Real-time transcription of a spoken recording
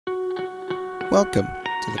Welcome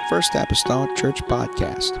to the First Apostolic Church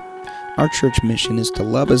Podcast. Our church mission is to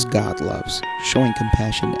love as God loves, showing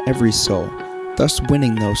compassion to every soul, thus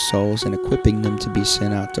winning those souls and equipping them to be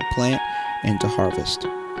sent out to plant and to harvest.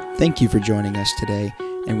 Thank you for joining us today,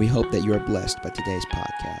 and we hope that you are blessed by today's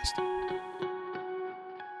podcast.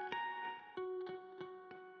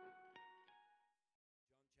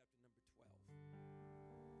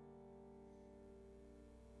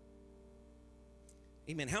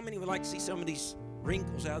 Amen. How many would like to see some of these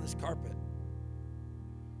wrinkles out of this carpet?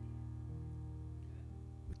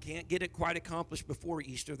 We can't get it quite accomplished before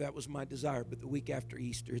Easter. That was my desire. But the week after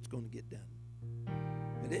Easter, it's going to get done.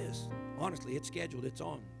 It is. Honestly, it's scheduled. It's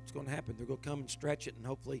on. It's going to happen. They're going to come and stretch it, and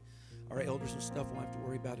hopefully our elders and stuff won't have to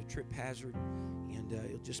worry about a trip hazard, and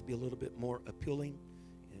it'll just be a little bit more appealing,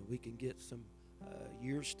 and we can get some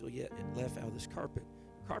years still yet left out of this carpet.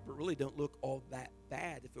 The carpet really don't look all that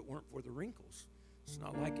bad if it weren't for the wrinkles. It's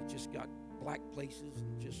not like it just got black places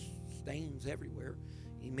and just stains everywhere.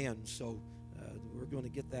 Amen. So we're going to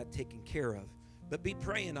get that taken care of. But be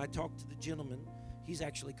praying. I talked to the gentleman. He's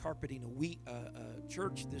actually carpeting a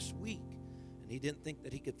church this week. And he didn't think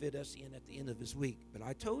that he could fit us in at the end of his week. But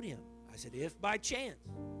I told him, I said, if by chance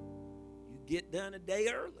you get done a day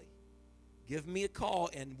early, give me a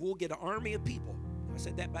call and we'll get an army of people. I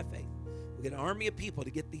said that by faith. We'll get an army of people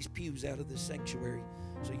to get these pews out of this sanctuary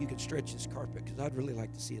so you can stretch this carpet, because I'd really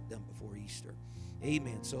like to see it done before Easter.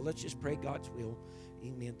 Amen. So let's just pray God's will,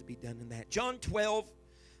 amen, to be done in that. John 12,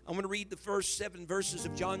 I'm going to read the first 7 verses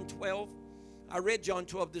of John 12. I read John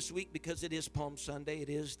 12 this week because it is Palm Sunday. It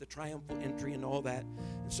is the triumphal entry and all that.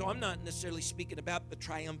 And so I'm not necessarily speaking about the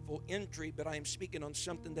triumphal entry, but I am speaking on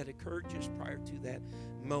something that occurred just prior to that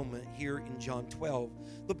moment here in John 12.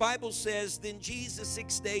 The Bible says, then Jesus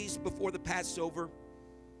 6 days before the Passover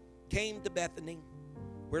came to Bethany,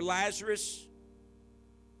 where Lazarus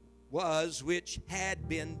was, which had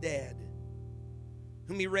been dead,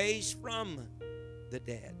 whom he raised from the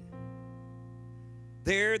dead.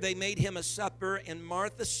 There they made him a supper, and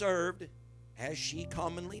Martha served, as she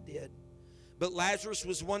commonly did. But Lazarus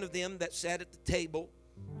was one of them that sat at the table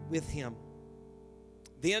with him.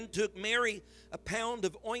 Then took Mary a pound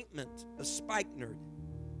of ointment of spikenard,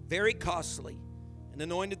 very costly, and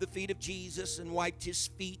anointed the feet of Jesus, and wiped his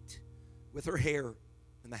feet with her hair.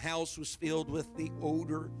 And the house was filled with the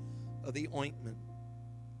odor of the ointment.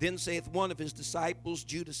 Then saith one of his disciples,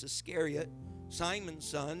 Judas Iscariot, Simon's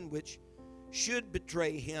son, which should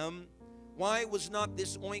betray him, why was not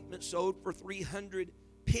this ointment sold for 300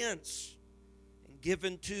 pence and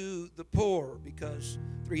given to the poor? Because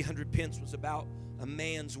 300 pence was about a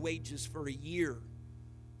man's wages for a year.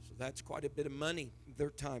 So that's quite a bit of money in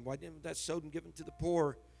their time. Why didn't that sold and given to the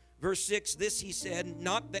poor? Verse 6, this he said,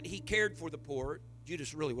 not that he cared for the poor.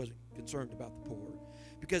 Judas really wasn't concerned about the poor,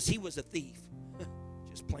 because he was a thief,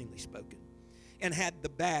 just plainly spoken, and had the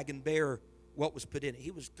bag and bare what was put in it.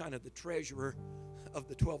 He was kind of the treasurer of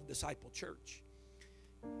the 12 disciple church.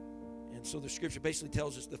 And so the scripture basically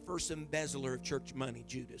tells us the first embezzler of church money,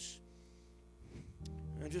 Judas.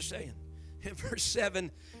 I'm just saying. In verse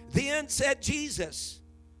 7, then said Jesus,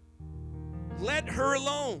 let her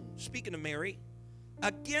alone, speaking of Mary,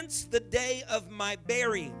 against the day of my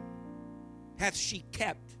burying hath she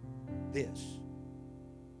kept this.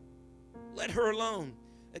 Let her alone.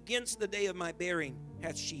 Against the day of my burying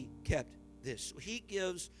hath she kept this. So he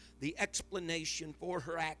gives the explanation for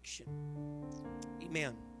her action.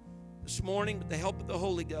 Amen. This morning, with the help of the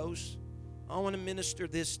Holy Ghost, I want to minister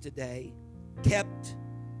this today. Kept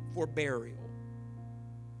for burial.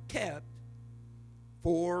 Kept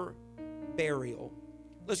for burial.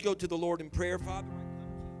 Let's go to the Lord in prayer. Father, I come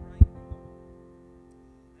to you right now.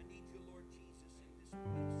 I need you, Lord Jesus, in this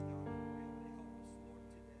place, God. I pray you would help us, Lord,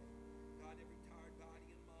 today. God, every tired body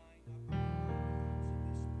and mind, I pray,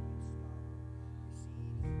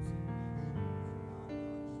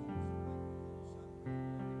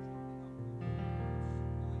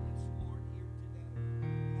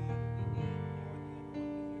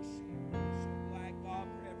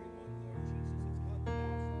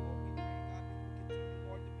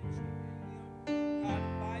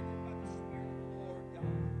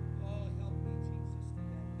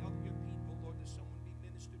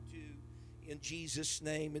 in Jesus'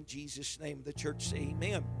 name, the church say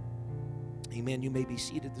amen. Amen. You may be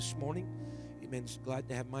seated this morning. Amen. Glad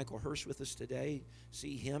to have Michael Hurst with us today.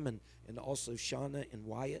 See him and also Shauna and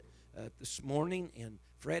Wyatt this morning, and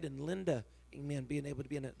Fred and Linda. Amen. Being able to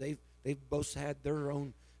be in it. They've both had their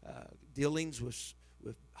own dealings with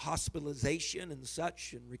hospitalization and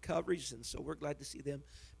such and recoveries, and so we're glad to see them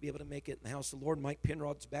be able to make it in the house of the Lord. Mike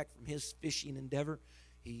Penrod's back from his fishing endeavor.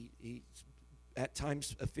 He's at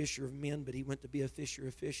times a fisher of men, but he went to be a fisher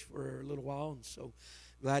of fish for a little while, and so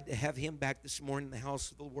glad to have him back this morning in the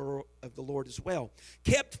house of the Lord as well.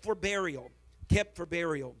 Kept for burial. Kept for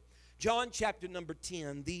burial. John chapter number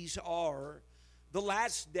 10. These are the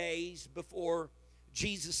last days before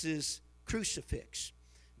Jesus' crucifix.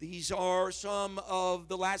 These are some of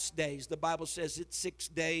the last days. The Bible says it's 6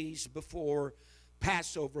 days before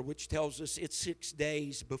Passover, which tells us it's 6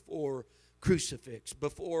 days before crucifix,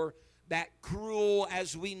 before that cruel,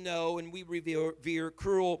 as we know and we revere,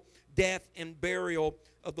 cruel death and burial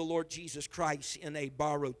of the Lord Jesus Christ in a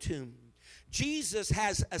borrowed tomb. Jesus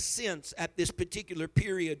has a sense at this particular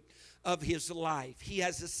period of his life. He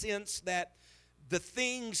has a sense that the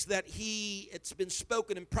things that it's been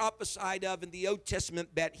spoken and prophesied of in the Old Testament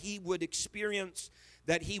that he would experience,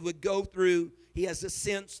 that he would go through, he has a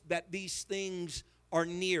sense that these things are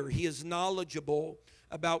near. He is knowledgeable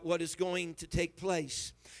about what is going to take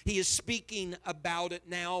place. He is speaking about it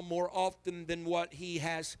now more often than what he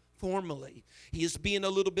has formerly. He is being a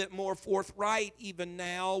little bit more forthright even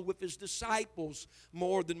now with his disciples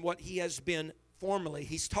more than what he has been formerly.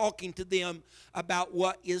 He's talking to them about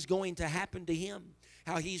what is going to happen to him,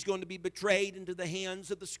 how he's going to be betrayed into the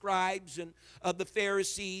hands of the scribes and of the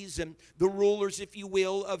Pharisees and the rulers, if you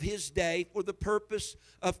will, of his day for the purpose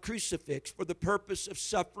of crucifix, for the purpose of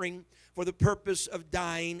suffering, for the purpose of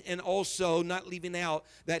dying, and also not leaving out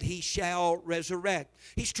that he shall resurrect.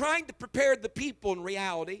 He's trying to prepare the people in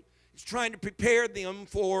reality. He's trying to prepare them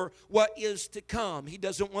for what is to come. He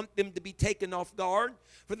doesn't want them to be taken off guard.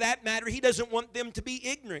 For that matter, he doesn't want them to be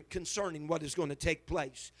ignorant concerning what is going to take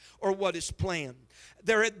place or what is planned.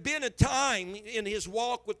 There had been a time in his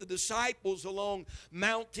walk with the disciples along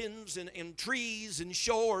mountains and trees and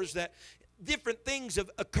shores that different things have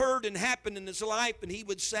occurred and happened in his life, and he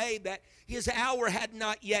would say that his hour had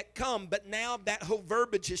not yet come, but now that whole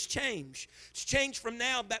verbiage has changed. It's changed from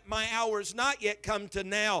now that my hour has not yet come to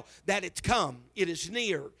now that it's come. It is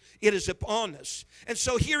near. It is upon us. And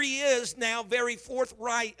so here he is now very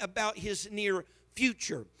forthright about his near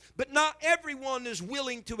future. But not everyone is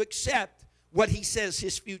willing to accept what he says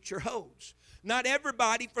his future holds. Not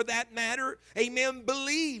everybody, for that matter, amen,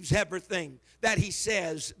 believes everything that he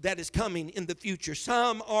says that is coming in the future.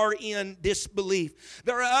 Some are in disbelief.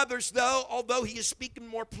 There are others, though, although he is speaking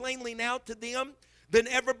more plainly now to them than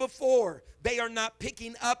ever before, they are not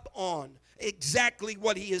picking up on exactly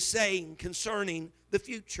what he is saying concerning the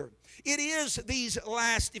future. It is these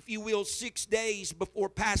last, if you will, 6 days before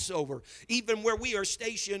Passover, even where we are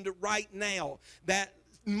stationed right now, that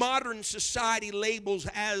modern society labels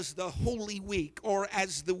as the Holy Week or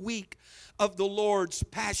as the week of the Lord's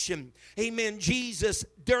Passion. Amen. Jesus,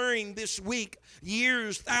 during this week,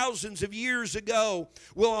 thousands of years ago,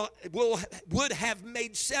 would have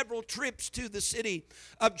made several trips to the city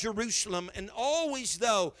of Jerusalem, and always,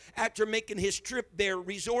 though, after making his trip there,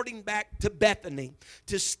 resorting back to Bethany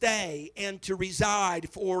to stay and to reside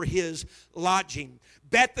for his lodging.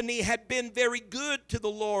 Bethany had been very good to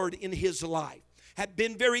the Lord in his life, had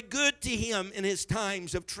been very good to him in his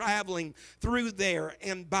times of traveling through there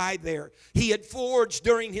and by there. He had forged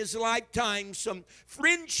during his lifetime some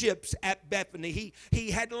friendships at Bethany.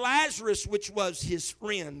 He had Lazarus, which was his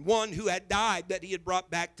friend, one who had died that he had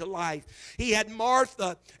brought back to life. He had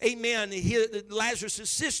Martha, amen, Lazarus'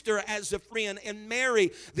 sister as a friend, and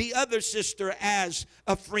Mary, the other sister, as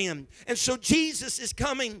a friend. And so Jesus is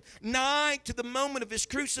coming nigh to the moment of his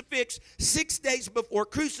crucifix, 6 days before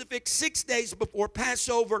crucifix, 6 days before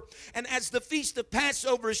Passover. And as the feast of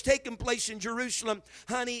Passover is taking place in Jerusalem,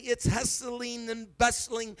 honey, it's hustling and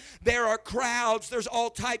bustling. There are crowds. There's all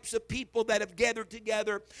types of people that have gathered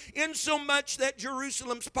together, insomuch that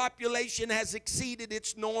Jerusalem's population has exceeded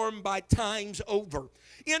its norm by times over,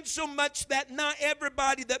 insomuch that not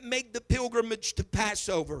everybody that made the pilgrimage to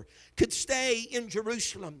Passover could stay in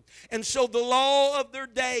Jerusalem. And so the law of their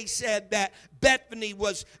day said that Bethany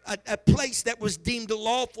was a place that was deemed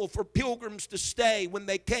lawful for pilgrims to stay when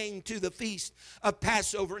they came to the feast of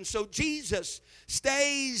Passover. And so Jesus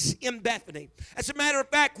stays in Bethany. As a matter of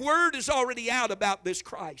fact, word is already out about this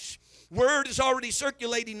Christ. Word is already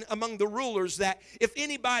circulating among the rulers that if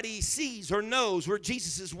anybody sees or knows where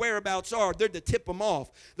Jesus' whereabouts are, they're to tip him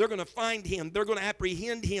off. They're going to find him. They're going to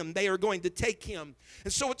apprehend him. They are going to take him.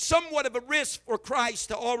 And so it's somewhat of a risk for Christ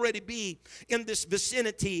to already be in this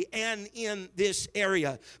vicinity and in this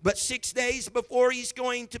area. But 6 days before he's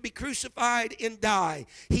going to be crucified and die,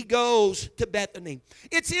 he goes to Bethany.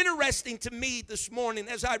 It's interesting to me this morning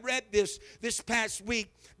as I read this past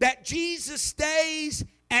week that Jesus stays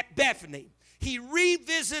at Bethany. He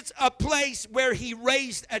revisits a place where he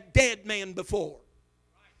raised a dead man before.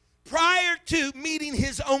 Prior to meeting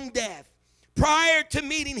his own death, Prior to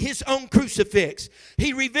meeting his own crucifix,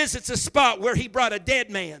 he revisits a spot where he brought a dead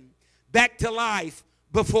man back to life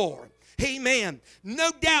before. Amen.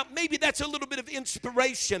 No doubt, maybe that's a little bit of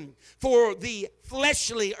inspiration for the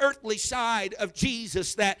fleshly, earthly side of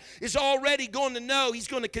Jesus that is already going to know he's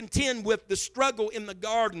going to contend with the struggle in the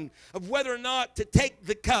garden of whether or not to take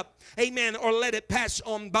the cup, amen, or let it pass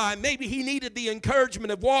on by. Maybe he needed the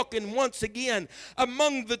encouragement of walking once again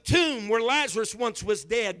among the tomb where Lazarus once was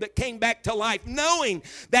dead but came back to life, knowing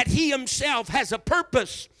that he himself has a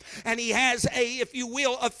purpose. And he has if you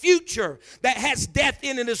will, a future that has death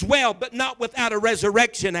in it as well, but not without a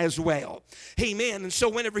resurrection as well. Amen. And so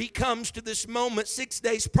whenever he comes to this moment 6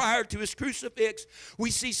 days prior to his crucifix, we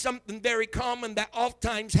see something very common that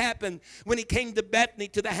oftentimes happened when he came to Bethany,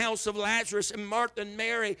 to the house of Lazarus and Martha and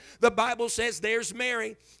Mary. The Bible says there's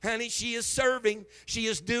Mary. Honey, she is serving. She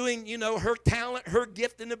is doing, her talent, her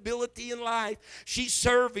gift and ability in life. She's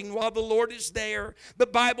serving while the Lord is there. The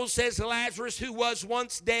Bible says Lazarus, who was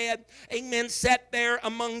once dead, amen, sat there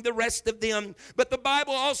among the rest of them. But the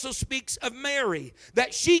Bible also speaks of Mary,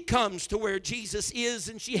 that she comes to where Jesus is,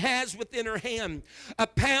 and she has within her hand a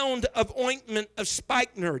pound of ointment of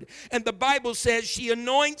spikenard. And the Bible says she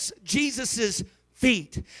anoints Jesus's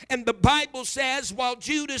feet. And the Bible says while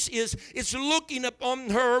Judas is looking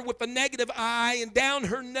upon her with a negative eye and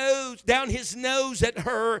down his nose at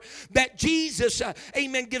her, that Jesus,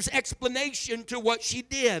 amen, gives explanation to what she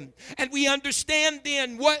did. And we understand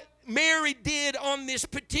then what Mary did on this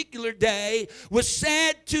particular day was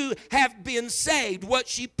said to have been saved. What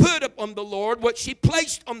she put upon the Lord, what she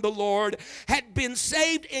placed on the Lord, had been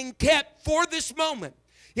saved and kept for this moment.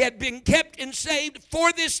 It had been kept and saved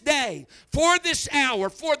for this day, for this hour,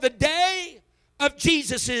 for the day of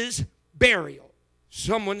Jesus' burial.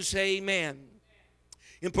 Someone say amen.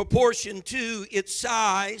 In proportion to its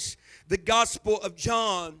size, the Gospel of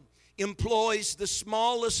John employs the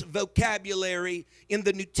smallest vocabulary in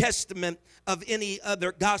the New Testament of any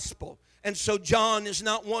other gospel. And so John is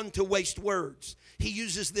not one to waste words. He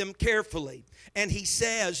uses them carefully. And he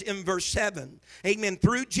says in verse 7, amen,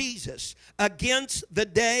 through Jesus, against the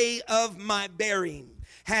day of my burying,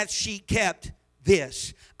 hath she kept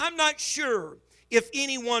this. I'm not sure if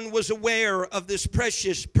anyone was aware of this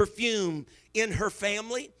precious perfume in her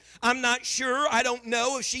family. I'm not sure. I don't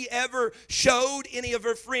know if she ever showed any of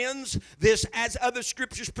her friends this, as other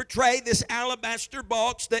scriptures portray, this alabaster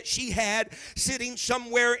box that she had sitting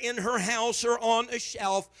somewhere in her house or on a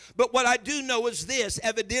shelf. But what I do know is this: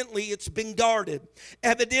 evidently it's been guarded.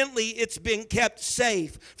 Evidently it's been kept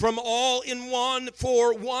safe from all in one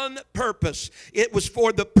for one purpose. It was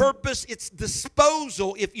for the purpose, its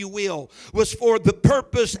disposal, if you will, was for the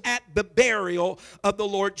purpose at the burial of the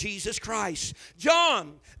Lord Jesus Christ.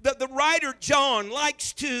 John, the writer John,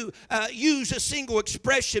 likes to use a single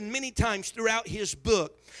expression many times throughout his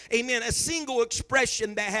book. Amen. A single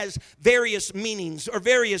expression that has various meanings or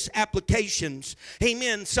various applications.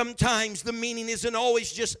 Amen. Sometimes the meaning isn't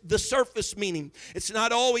always just the surface meaning. It's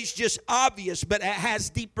not always just obvious, but it has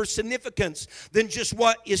deeper significance than just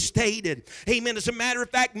what is stated. Amen. As a matter of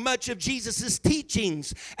fact, much of Jesus'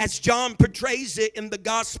 teachings, as John portrays it in the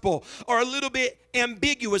gospel, are a little bit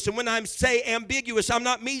ambiguous. And when I say ambiguous, I'm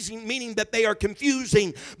not meaning that they are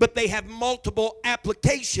confusing, but they have multiple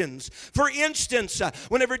applications. For instance,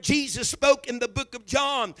 whenever Jesus spoke in the book of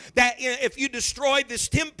John that if you destroy this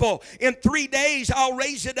temple in 3 days, I'll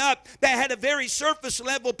raise it up, that had a very surface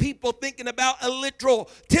level people thinking about a literal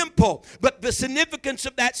temple. But the significance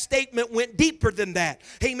of that statement went deeper than that.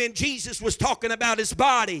 Amen. Jesus was talking about his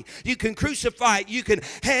body. You can crucify it. You can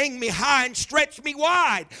hang me high and stretch me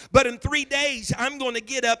wide. But in 3 days, I'm going to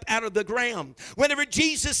get up out of the ground. Whenever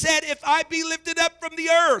Jesus said, if I be lifted up from the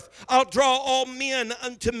earth, I'll draw all men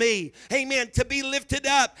unto me. Amen. To be lifted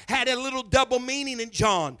up had a little double meaning in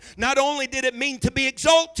John. Not only did it mean to be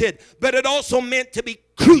exalted, but it also meant to be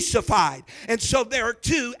crucified. And so there are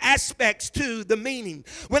two aspects to the meaning.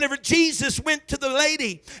 Whenever Jesus went to the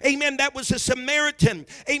lady, amen, that was a Samaritan,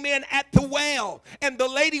 amen, at the well, and the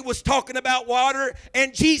lady was talking about water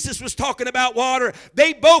and Jesus was talking about water,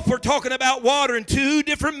 they both were talking about water in two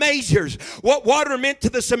different measures. What water meant to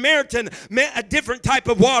the Samaritan meant a different type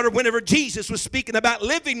of water whenever Jesus was speaking about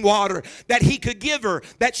living water that he could give her,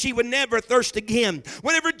 that she would never thirst again.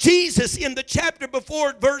 Whenever Jesus in the chapter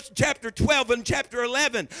before, chapter 12 and chapter 11,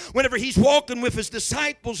 11, whenever he's walking with his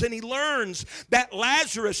disciples and he learns that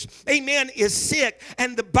Lazarus, amen, is sick.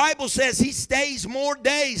 And the Bible says he stays more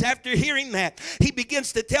days after hearing that. He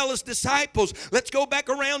begins to tell his disciples, let's go back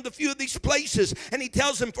around a few of these places. And he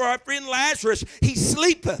tells them, for our friend Lazarus, he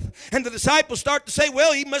sleepeth. And the disciples start to say,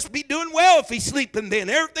 well, he must be doing well if he's sleeping then.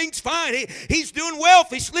 Everything's fine. He's doing well if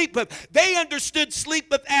he sleepeth. They understood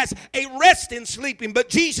sleepeth as a rest in sleeping. But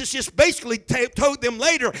Jesus just basically told them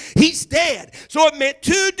later, he's dead. So it meant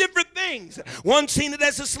two different things. One seen it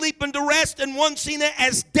as asleep and to rest, and one seen it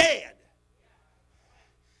as dead.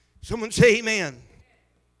 Someone say amen.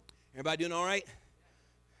 Everybody doing all right?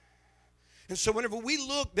 And so whenever we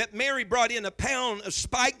look that Mary brought in a pound of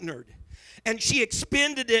spikenard and she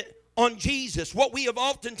expended it on Jesus, what we have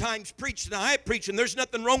oftentimes preached, and I preach, and there's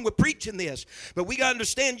nothing wrong with preaching this, but we got to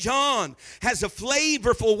understand John has a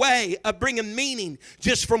flavorful way of bringing meaning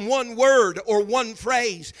just from one word or one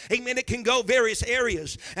phrase. Amen. It can go various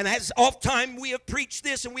areas. And as oft-time we have preached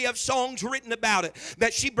this, and we have songs written about it,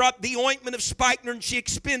 that she brought the ointment of spikenard and she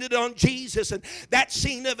expended it on Jesus, and that's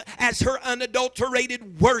seen of as her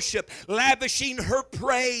unadulterated worship, lavishing her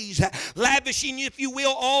praise, lavishing, if you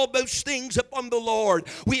will, all those things upon the Lord.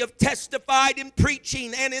 We have testified in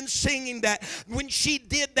preaching and in singing that when she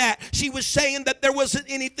did that, she was saying that there wasn't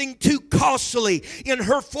anything too costly in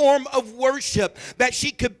her form of worship that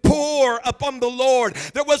she could pour upon the Lord.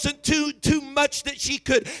 There wasn't too much that she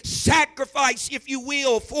could sacrifice, if you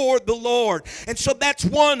will, for the Lord. And so that's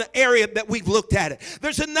one area that we've looked at it.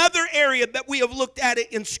 There's another area that we have looked at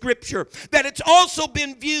it in Scripture, that it's also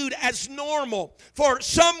been viewed as normal for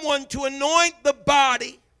someone to anoint the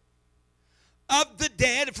body of the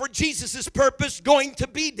dead, for Jesus' purpose, going to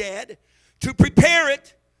be dead, to prepare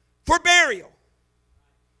it for burial.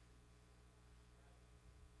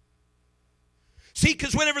 See,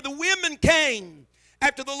 because whenever the women came,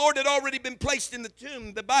 after the Lord had already been placed in the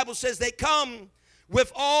tomb, the Bible says they come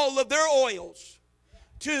with all of their oils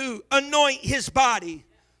to anoint his body.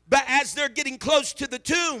 But as they're getting close to the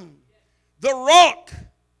tomb, the rock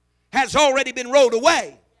has already been rolled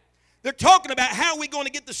away. They're talking about how are we going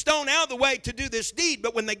to get the stone out of the way to do this deed.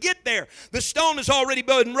 But when they get there, the stone has already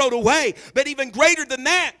been rolled away. But even greater than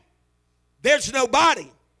that, there's no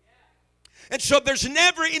body. And so there's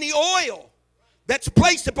never any oil that's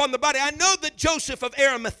placed upon the body. I know that Joseph of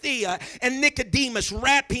Arimathea and Nicodemus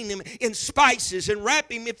wrapping him in spices and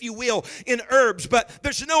wrapping him, if you will, in herbs. But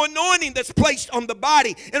there's no anointing that's placed on the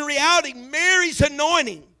body. In reality, Mary's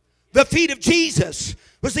anointing the feet of Jesus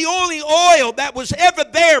was the only oil that was ever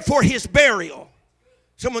there for his burial.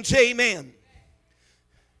 Someone say amen.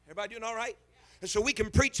 Everybody doing all right? And so we can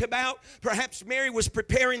preach about perhaps Mary was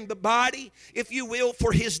preparing the body, if you will,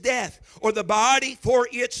 for his death, or the body for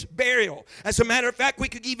its burial. As a matter of fact, we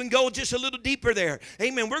could even go just a little deeper there.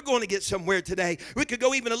 Amen. We're going to get somewhere today. We could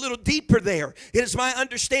go even a little deeper there. It is my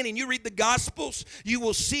understanding, you read the Gospels, you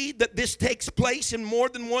will see that this takes place in more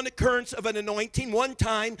than one occurrence of an anointing. One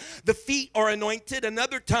time the feet are anointed,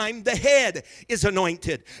 another time the head is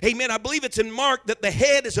anointed. Amen. I believe it's in Mark that the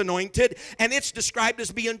head is anointed, and it's described as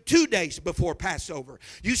being 2 days before Passover.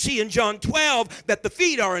 You see in John 12 that the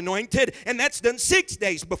feet are anointed, and that's done 6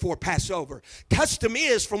 days before Passover. Custom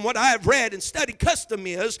is, from what I have read and studied, custom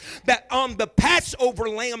is that on the Passover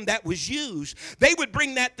lamb that was used, they would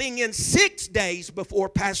bring that thing in 6 days before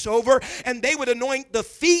Passover, and they would anoint the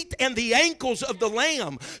feet and the ankles of the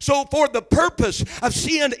lamb. So for the purpose of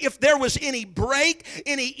seeing if there was any break,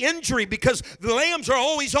 any injury, because the lambs are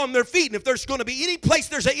always on their feet, and if there's going to be any place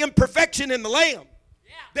there's an imperfection in the lamb,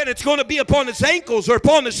 then it's going to be upon his ankles or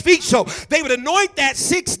upon his feet. So they would anoint that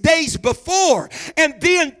 6 days before. And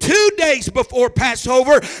then 2 days before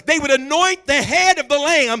Passover, they would anoint the head of the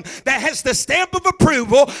lamb that has the stamp of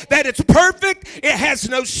approval, that it's perfect, it has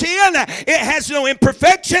no sin, it has no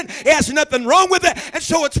imperfection, it has nothing wrong with it. And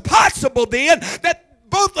so it's possible then that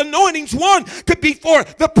both anointings, one could be for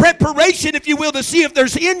the preparation, if you will, to see if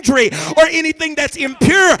there's injury or anything that's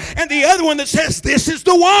impure, and the other one that says this is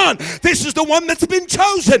the one. This is the one that's been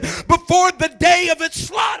chosen before the day of its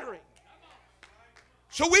slaughtering.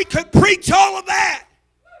 So we could preach all of that.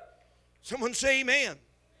 Someone say amen.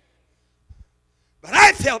 But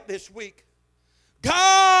I felt this week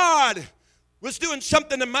God was doing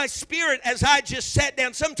something in my spirit as I just sat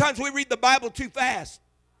down. Sometimes we read the Bible too fast.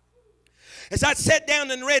 As I sat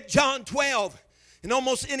down and read John 12, in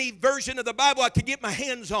almost any version of the Bible I could get my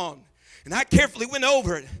hands on, And I carefully went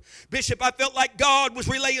over it. Bishop, I felt like God was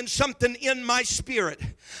relaying something in my spirit.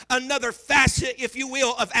 Another facet, if you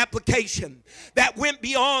will, of application that went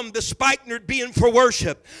beyond the spikenard being for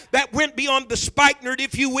worship. That went beyond the spikenard,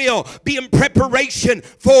 if you will, being preparation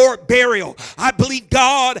for burial. I believe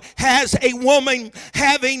God has a woman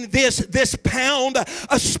having this pound,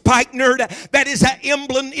 a spikenard that is an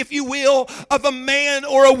emblem, if you will, of a man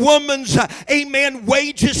or a woman's, amen,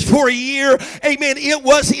 wages for a year. Amen. It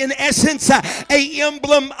was in essence a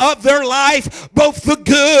emblem of their life, both the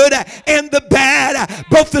good and the bad,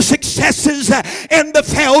 both the successes and the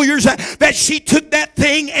failures, that she took that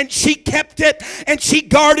thing and she kept it and she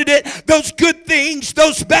guarded it. Those good things,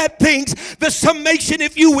 those bad things, the summation,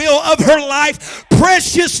 if you will, of her life,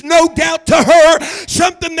 precious no doubt to her,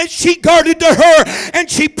 something that she guarded to her, and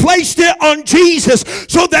she placed it on Jesus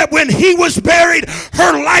so that when he was buried,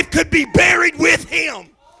 her life could be buried with him.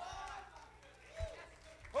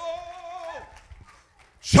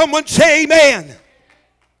 Someone say amen.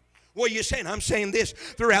 What are you saying? I'm saying this.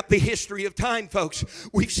 Throughout the history of time, folks,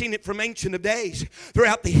 we've seen it from ancient of days.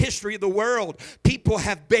 Throughout the history of the world, people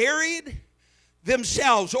have buried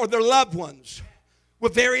themselves or their loved ones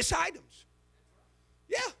with various items.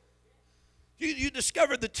 Yeah. You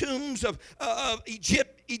discover the tombs of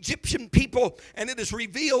Egyptian people, and it is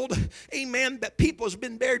revealed, amen, that people has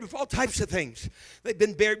been buried with all types of things. They've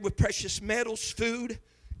been buried with precious metals, food,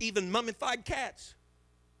 even mummified cats.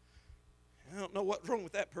 I don't know what's wrong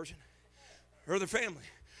with that person or their family,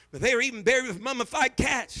 but they are even buried with mummified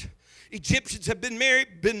cats. Egyptians have been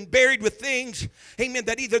buried with things, amen,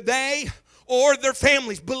 that either they or their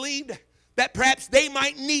families believed that perhaps they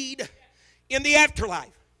might need in the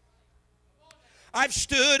afterlife. I've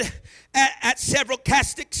stood at several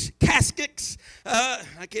caskets.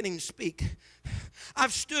 I can't even speak.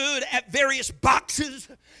 I've stood at various boxes,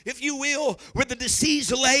 if you will, where the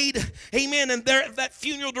deceased laid, amen, and there that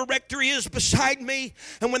funeral director is beside me,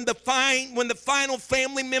 and when the final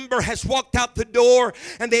family member has walked out the door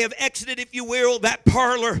and they have exited, if you will, that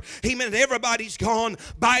parlor, amen, and everybody's gone,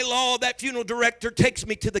 by law, that funeral director takes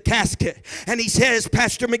me to the casket, and he says,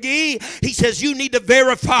 Pastor McGee, he says, you need to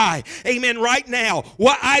verify, amen, right now,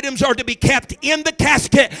 what items are to be kept in the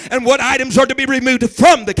casket and what items are to be removed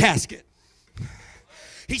from the casket.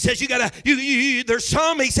 He says there's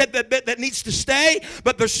some, he said, that needs to stay,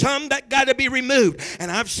 but there's some that got to be removed. And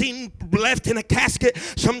I've seen left in a casket,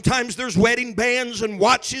 sometimes there's wedding bands and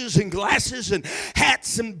watches and glasses and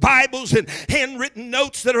hats and Bibles and handwritten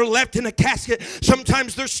notes that are left in a casket.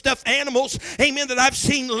 Sometimes there's stuffed animals, amen, that I've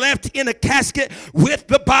seen left in a casket with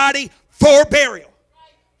the body for burial.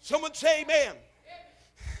 Someone say amen.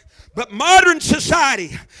 But modern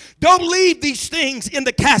society don't leave these things in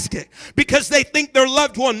the casket because they think their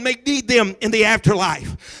loved one may need them in the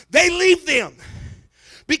afterlife. They leave them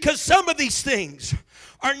because some of these things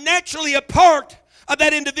are naturally a part of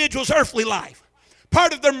that individual's earthly life.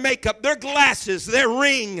 Part of their makeup, their glasses, their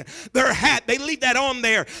ring, their hat. They leave that on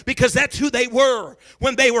there because that's who they were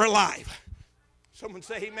when they were alive. Someone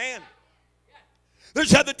say amen.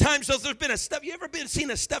 There's other times there's been you ever seen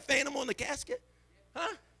a stuffed animal in the casket?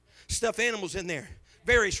 Huh? Stuffed animals in there.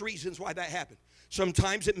 Various reasons why that happened.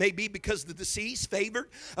 Sometimes it may be because the deceased favored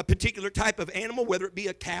a particular type of animal, whether it be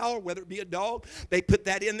a cow or whether it be a dog. They put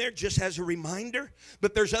that in there just as a reminder.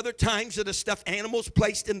 But there's other times that a stuffed animal is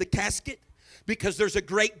placed in the casket because there's a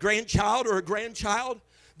great-grandchild or a grandchild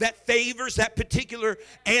that favors that particular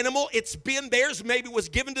animal. It's been theirs, maybe was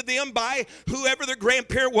given to them by whoever their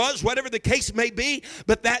grandparent was, whatever the case may be,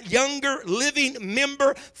 but that younger living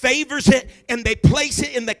member favors it, and they place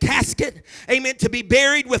it in the casket, amen, to be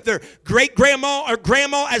buried with their great-grandma or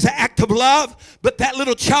grandma as an act of love. But that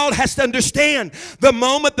little child has to understand the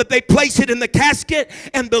moment that they place it in the casket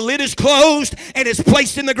and the lid is closed and is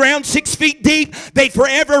placed in the ground 6 feet deep, they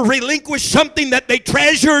forever relinquish something that they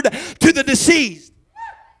treasured to the deceased.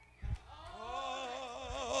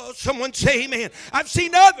 Someone say amen. I've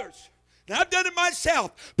seen others, and I've done it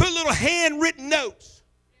myself, put little handwritten notes.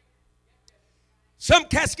 Some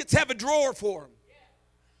caskets have a drawer for them.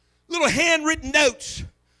 Little handwritten notes.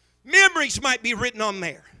 Memories might be written on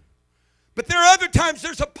there. But there are other times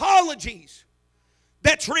there's apologies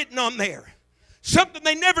that's written on there. Something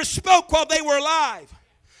they never spoke while they were alive.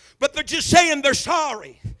 But they're just saying they're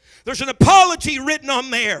sorry. There's an apology written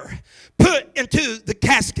on there, put into the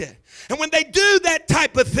casket. And when they do that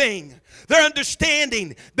type of thing, they're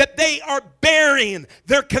understanding that they are burying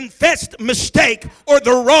their confessed mistake or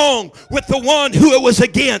the wrong with the one who it was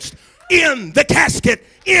against in the casket,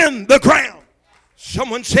 in the ground.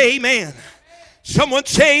 Someone say amen. Someone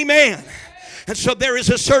say amen. And so there is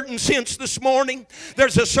a certain sense this morning.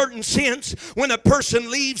 There's a certain sense when a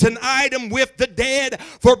person leaves an item with the dead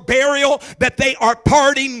for burial, that they are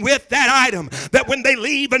parting with that item. That when they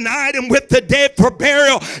leave an item with the dead for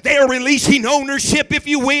burial, they are releasing ownership, if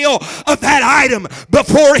you will, of that item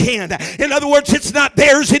beforehand. In other words, it's not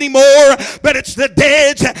theirs anymore, but it's the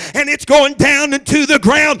dead's, and it's going down into the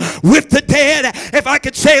ground with the dead. If I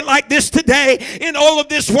could say it like this today, in all of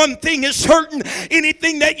this, one thing is certain: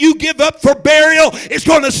 anything that you give up for burial is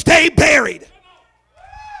going to stay buried.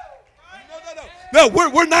 No,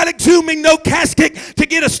 we're not exhuming no casket to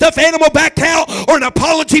get a stuffed animal back out or an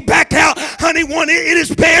apology back out. Honey, when it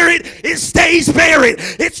is buried, it stays buried.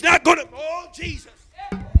 It's not going to, oh, Jesus.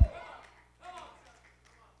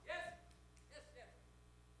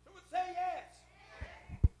 Someone say yes.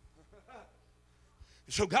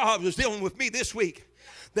 So God was dealing with me this week,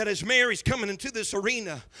 that as Mary's coming into this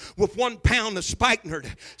arena with 1 pound of spikenard,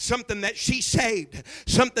 something that she saved,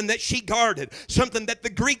 something that she guarded, something that the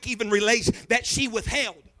Greek even relates that she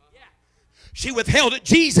withheld. She withheld it.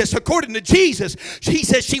 Jesus, according to Jesus, he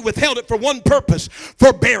says she withheld it for one purpose: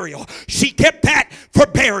 for burial. She kept that for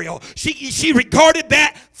burial. She regarded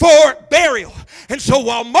that for burial. And so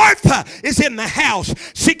while Martha is in the house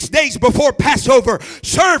 6 days before Passover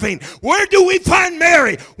serving, where do we find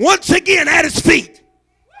Mary? Once again at his feet.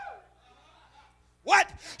 What?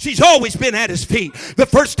 She's always been at his feet. The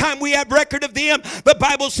first time we have record of them, the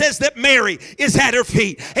Bible says that Mary is at her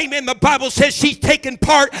feet. Amen. The Bible says she's taken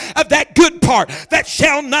part of that good part that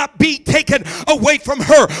shall not be taken away from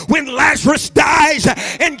her. When Lazarus dies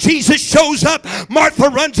and Jesus shows up, Martha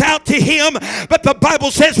runs out to him. But the Bible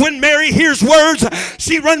says when Mary hears words,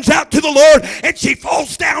 she runs out to the Lord and she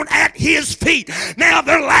falls down at his feet. Now,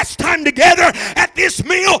 their last time together at this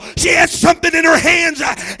meal, she has something in her hands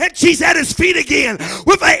and she's at his feet again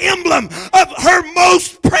with an emblem of her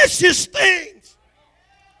most precious things.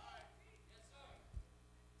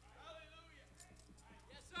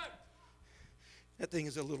 That thing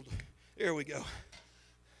is a little, there we go.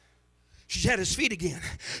 She's at his feet again.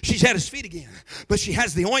 She's at his feet again. But she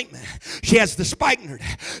has the ointment. She has the spikenard.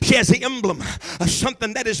 She has the emblem of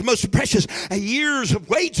something that is most precious. A year's of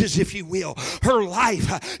wages, if you will. Her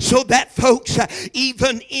life. So that, folks,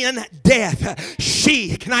 even in death,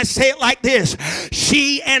 she, can I say it like this?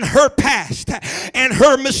 She and her past and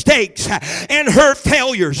her mistakes and her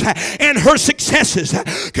failures and her successes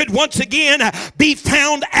could once again be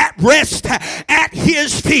found at rest at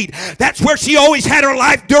his feet. That's where she always had her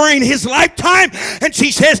life during his lifetime, and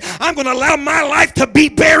she says, I'm going to allow my life to be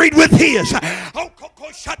buried with his.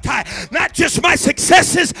 Not just my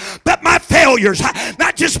successes, but my failures.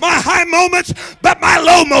 Not just my high moments, but my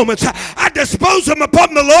low moments. I dispose them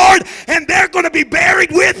upon the Lord, and they're going to be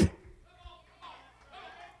buried with.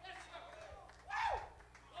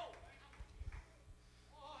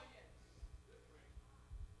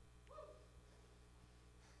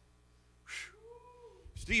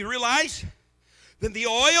 Do you realize that the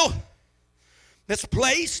oil that's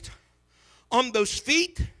placed on those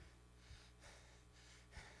feet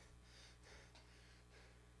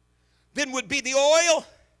then would be the oil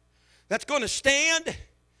that's going to stand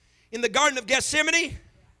in the Garden of Gethsemane,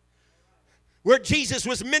 where Jesus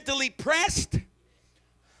was mentally pressed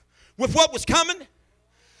with what was coming?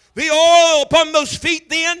 The oil upon those feet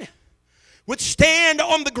then would stand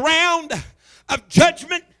on the ground of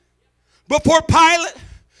judgment before Pilate.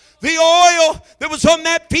 The oil that was on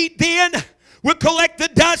that feet then would collect the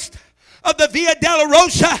dust of the Via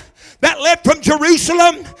Dolorosa that led from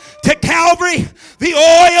Jerusalem to Calvary. The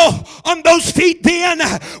oil on those feet then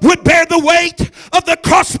would bear the weight of the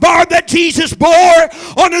crossbar that Jesus bore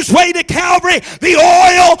on his way to Calvary. The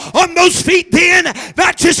oil on those feet then,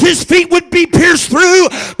 not just his feet would be pierced through,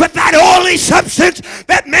 but that oily substance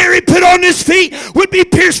that Mary put on his feet would be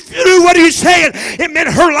pierced through. What are you saying? It meant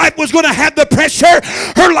her life was going to have the pressure.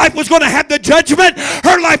 Her life was going to have the judgment.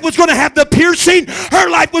 Her life was going to have the piercing. Her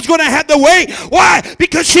life was going to have the weight. Why?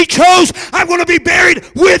 Because she chose, I'm going to be buried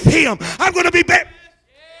with him. I'm going to be buried.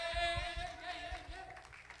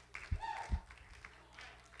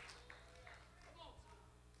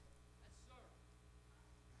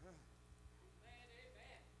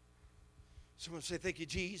 Someone say, thank you,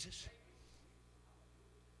 Jesus.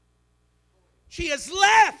 She has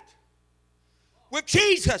left with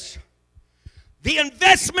Jesus the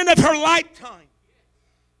investment of her lifetime.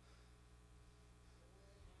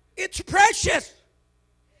 It's precious.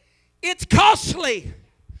 It's costly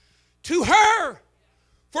to her.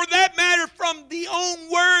 For that matter, from the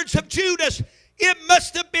own words of Judas, it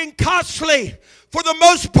must have been costly for the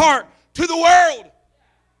most part to the world.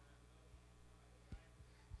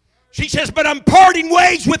 She says, but I'm parting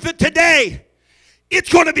ways with it today. it's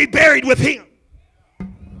going to be buried with him.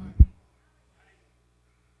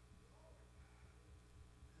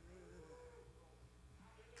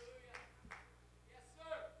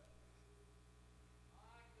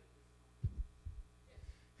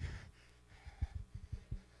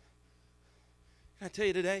 Can I tell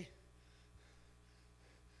you today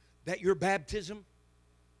that your baptism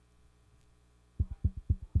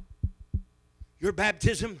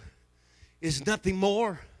is nothing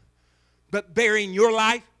more but burying your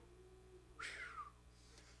life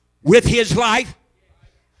with his life?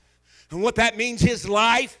 And what that means is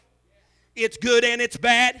life, it's good and it's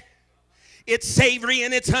bad. It's savory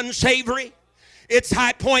and it's unsavory. It's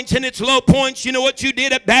high points and it's low points. You know what you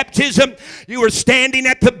did at baptism? You were standing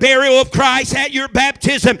at the burial of Christ at your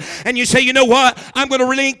baptism. And you say, you know what? I'm going to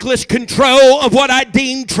relinquish control of what I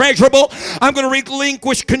deem treasurable. I'm going to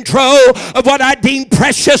relinquish control of what I deem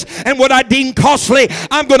precious and what I deem costly.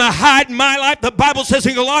 I'm going to hide my life. The Bible says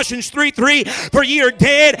in Colossians 3:3, for ye are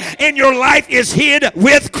dead and your life is hid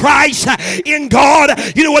with Christ in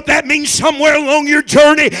God. You know what that means? Somewhere along your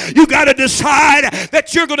journey, you got to decide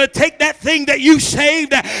that you're going to take that thing that you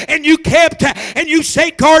saved and you kept and you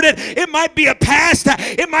safeguarded. It might be a past,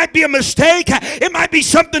 it might be a mistake, it might be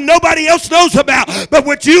something nobody else knows about, but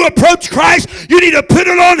when you approach Christ, you need to put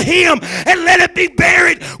it on him and let it be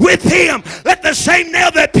buried with him. Let the same nail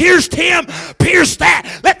that pierced him pierce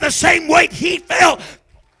that. Let the same weight he felt.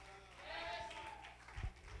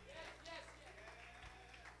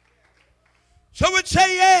 So would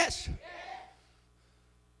say yes.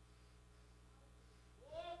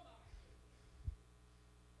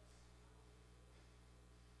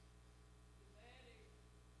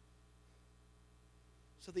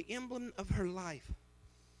 So the emblem of her life,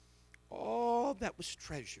 all that was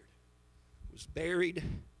treasured, was buried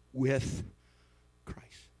with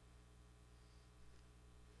Christ.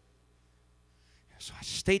 So I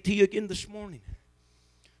state to you again this morning,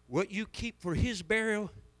 what you keep for his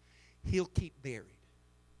burial, he'll keep buried.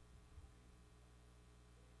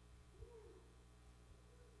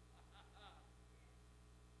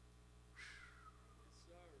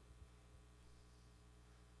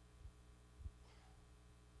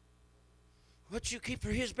 What you keep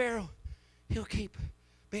for his burial, he'll keep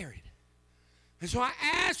buried. And so I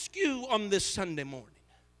ask you on this Sunday morning,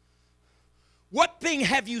 what thing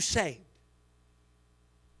have you saved?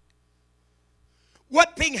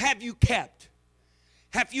 What thing have you kept?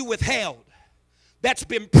 Have you withheld that's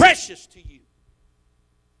been precious to you?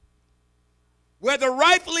 Whether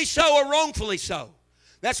rightfully so or wrongfully so,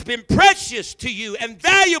 that's been precious to you and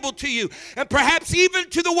valuable to you and perhaps even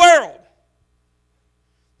to the world,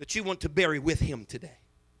 that you want to bury with him today.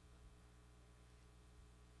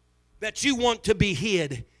 That you want to be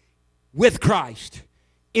hid with Christ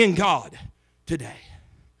in God today.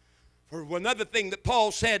 For another thing that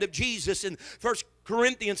Paul said of Jesus in 1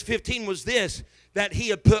 Corinthians 15 was this, that he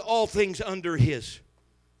had put all things under his.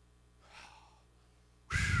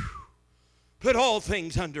 Put all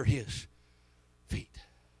things under his feet.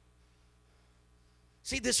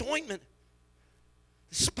 See, this ointment,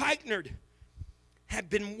 the spikenard, had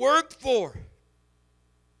been worked for.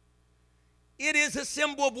 It is a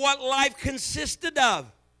symbol of what life consisted of.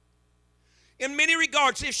 In many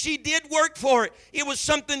regards, if she did work for it, it was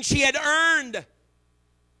something she had earned.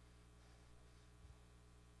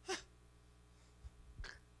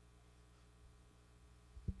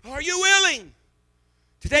 Are you willing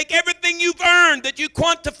to take everything you've earned that you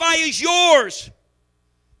quantify as yours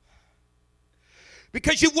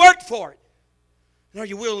because you worked for it? And are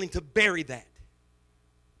you willing to bury that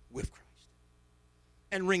with Christ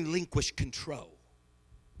and relinquish control?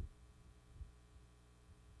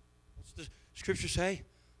 What's the scripture say?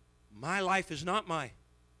 My life is not my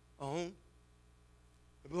own.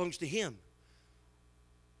 It belongs to him.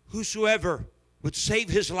 Whosoever would save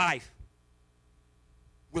his life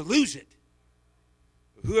will lose it.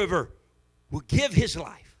 Whoever will give his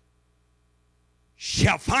life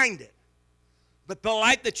shall find it. But the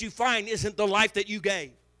life that you find isn't the life that you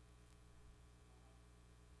gave.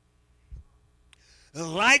 The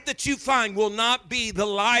life that you find will not be the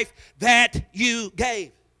life that you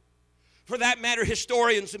gave. For that matter,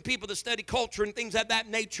 historians and people that study culture and things of that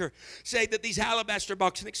nature say that these alabaster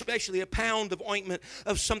boxes, and especially a pound of ointment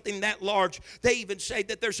of something that large, they even say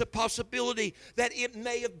that there's a possibility that it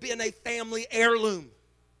may have been a family heirloom.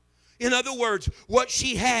 In other words, what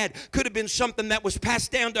she had could have been something that was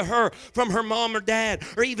passed down to her from her mom or dad,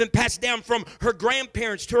 or even passed down from her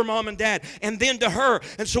grandparents to her mom and dad, and then to her.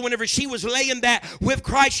 And so whenever she was laying that with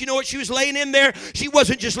Christ, you know what she was laying in there? She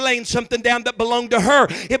wasn't just laying something down that belonged to her.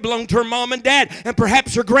 It belonged to her mom and dad, and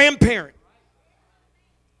perhaps her grandparent.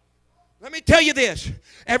 Let me tell you this.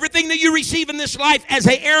 Everything that you receive in this life as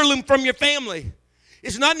an heirloom from your family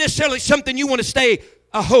is not necessarily something you want to stay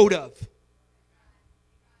a hold of.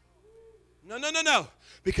 No.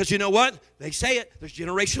 Because you know what? They say it. There's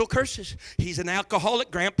generational curses. He's an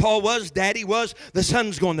alcoholic. Grandpa was. Daddy was. The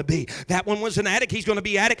son's going to be. That one was an addict. He's going to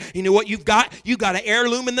be addict. You know what you've got? You got an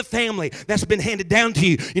heirloom in the family that's been handed down to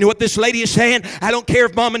you. You know what this lady is saying? I don't care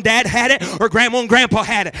if mom and dad had it or grandma and grandpa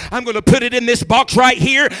had it. I'm going to put it in this box right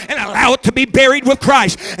here and allow it to be buried with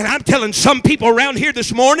Christ. And I'm telling some people around here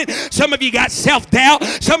this morning, some of you got self-doubt.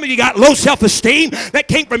 Some of you got low self-esteem that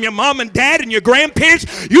came from your mom and dad and your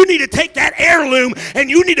grandparents. You need to take that heirloom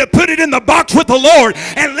and you need to put it in the box with the Lord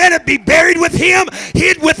and let it be buried with Him,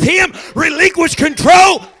 hid with Him, relinquish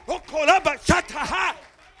control. Oh,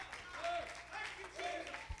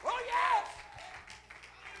 yes.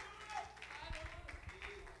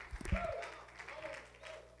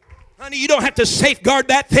 Honey, you don't have to safeguard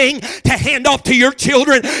that thing to hand off to your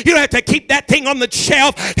children. You don't have to keep that thing on the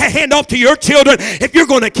shelf to hand off to your children. If you're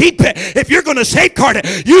going to keep it, if you're going to safeguard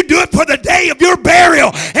it, you do it for the day of your burial,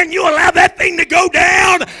 and you allow that thing to go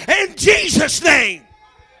down in Jesus' name.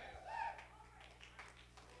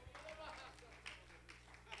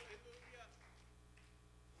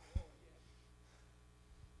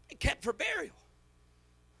 It kept for burial.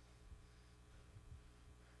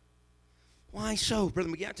 Why so, Brother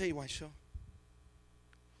McGee? I'll tell you why so.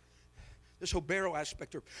 This whole burial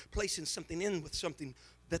aspect, or placing something in with something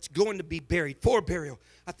that's going to be buried for burial,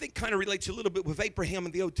 I think kind of relates a little bit with Abraham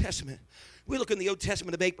in the Old Testament. We look in the Old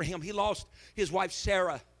Testament of Abraham. He lost his wife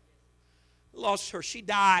Sarah. Lost her. She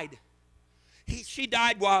died. She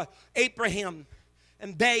died while Abraham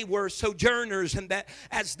and they were sojourners, and that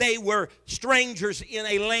as they were strangers in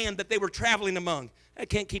a land that they were traveling among. I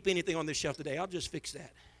can't keep anything on this shelf today. I'll just fix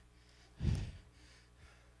that.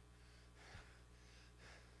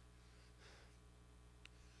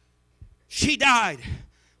 She died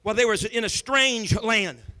while they were in a strange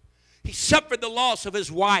land. He suffered the loss of his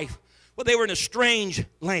wife while they were in a strange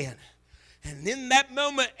land. And in that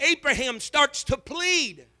moment, Abraham starts to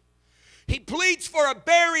plead. He pleads for a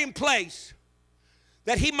burying place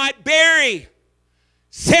that he might bury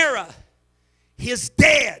Sarah, his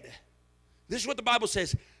dead. This is what the Bible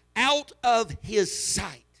says, out of his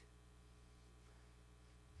sight.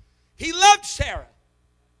 He loved Sarah.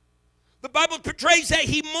 The Bible portrays that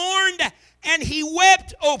he mourned and he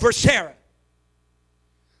wept over Sarah.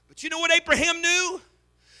 But you know what Abraham knew?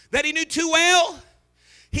 That he knew too well?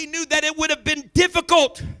 He knew that it would have been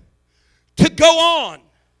difficult to go on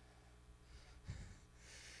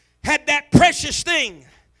had that precious thing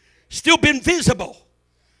still been visible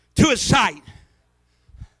to his sight.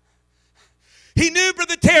 He knew,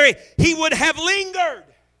 Brother Terry, he would have lingered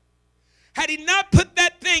had he not put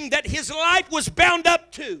that thing that his life was bound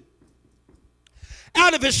up to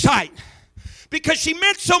out of his sight, because she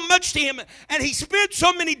meant so much to him, and he spent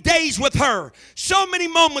so many days with her. So many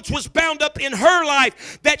moments was bound up in her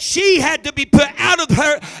life that she had to be put out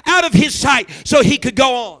of his sight so he could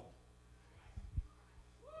go on.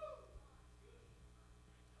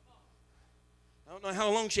 I don't know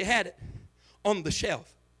how long she had it on the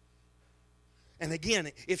shelf. And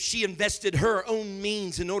again, if she invested her own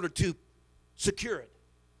means in order to secure it,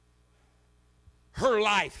 her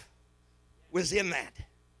life was in that.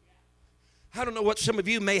 I don't know what some of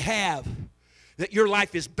you may have that your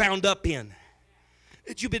life is bound up in,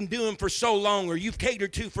 that you've been doing for so long, or you've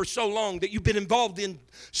catered to for so long, that you've been involved in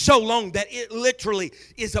so long that it literally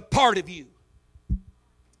is a part of you.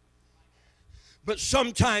 But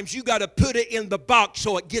sometimes you got to put it in the box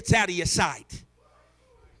so it gets out of your sight.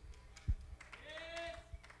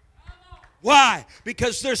 Why?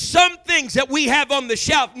 Because there's some things that we have on the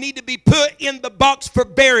shelf need to be put in the box for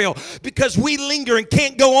burial, because we linger and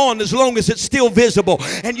can't go on as long as it's still visible.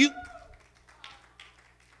 And you...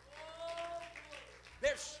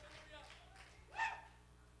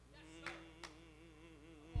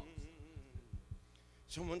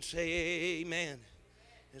 Someone say amen.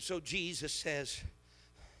 And so Jesus says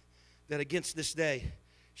that against this day,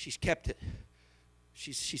 she's kept it.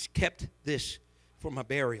 She's kept this for my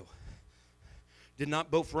burial. Did not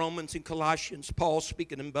both Romans and Colossians, Paul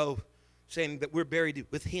speaking in both, saying that we're buried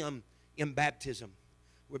with him in baptism.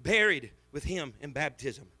 We're buried with him in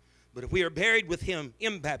baptism. But if we are buried with him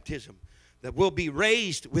in baptism, that we'll be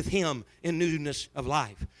raised with him in newness of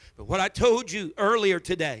life. But what I told you earlier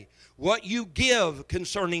today, what you give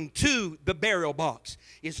concerning to the burial box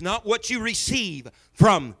is not what you receive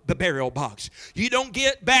from the burial box. You don't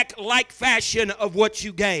get back like fashion of what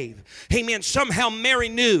you gave. Amen. Somehow Mary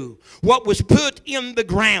knew what was put in the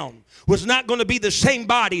ground was not going to be the same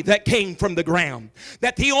body that came from the ground.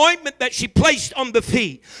 That the ointment that she placed on the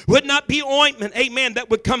feet would not be ointment, amen, that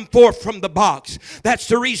would come forth from the box. That's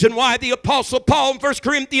the reason why the Apostle Paul in 1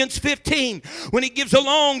 Corinthians 15, when he gives a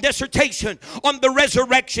long dissertation on the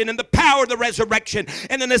resurrection and the power of the resurrection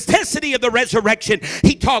and the necessity of the resurrection,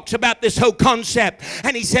 he talks about this whole concept.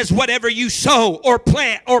 And he says, whatever you sow or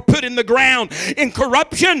plant or put in the ground in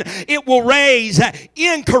corruption, it will raise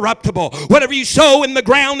incorruptible. Whatever you sow in the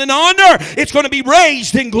ground in honor, it's going to be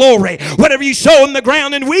raised in glory. Whatever you sow in the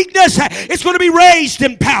ground in weakness, it's going to be raised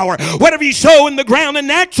in power. Whatever you sow in the ground in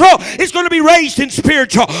natural, it's going to be raised in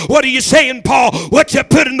spiritual. What are you saying, Paul? What you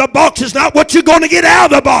put in the box is not what you're going to get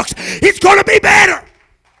out of the box. It's going to be better.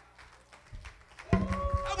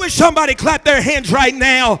 I wish somebody clapped their hands right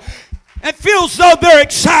now and feels though they're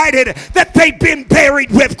excited that they've been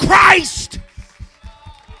buried with Christ.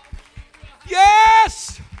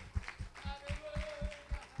 Yes.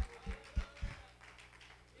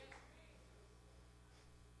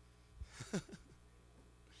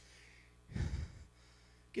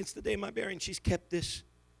 Against the day of my burying, she's kept this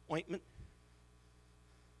ointment.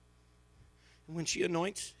 And when she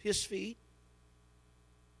anoints his feet,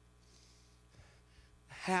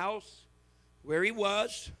 the house where he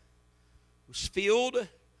was filled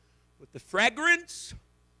with the fragrance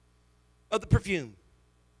of the perfume.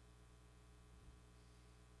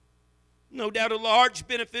 No doubt a large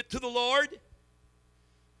benefit to the Lord.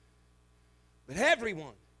 But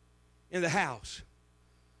everyone in the house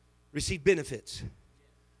received benefits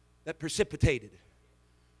that precipitated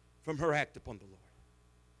from her act upon the Lord.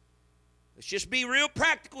 Let's just be real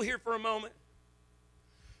practical here for a moment.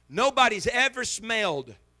 Nobody's ever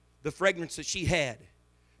smelled the fragrance that she had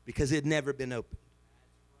because it had never been opened.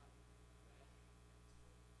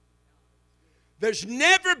 There's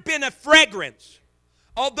never been a fragrance,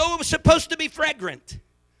 although it was supposed to be fragrant.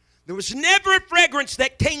 There was never a fragrance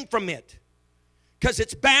that came from it, because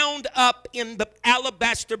it's bound up in the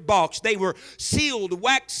alabaster box. They were sealed,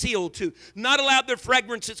 wax sealed, to not allow their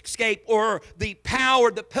fragrance to escape, or the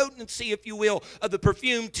power, the potency, if you will, of the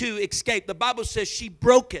perfume to escape. The Bible says she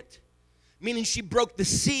broke it, meaning she broke the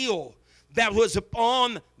seal that was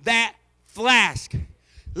upon that flask.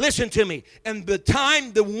 Listen to me. And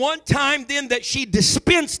the one time then that she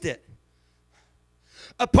dispensed it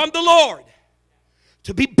upon the Lord,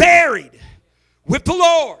 to be buried with the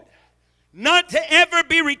Lord, not to ever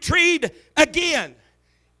be retrieved again,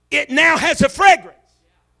 it now has a fragrance.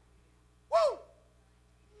 Woo!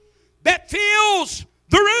 That fills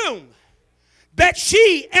the room, that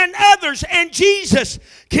she and others and Jesus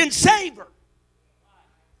can savor.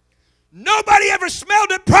 Nobody ever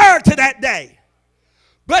smelled it prior to that day,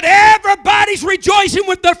 but everybody's rejoicing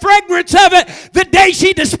with the fragrance of it the day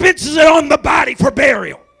she dispenses it on the body for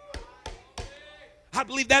burial. I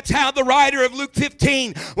believe that's how the writer of Luke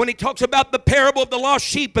 15, when he talks about the parable of the lost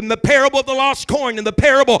sheep and the parable of the lost coin and the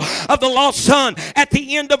parable of the lost son, at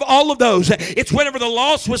the end of all of those, it's whenever the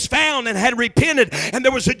lost was found and had repented and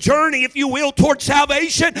there was a journey, if you will, towards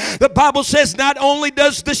salvation. The Bible says not only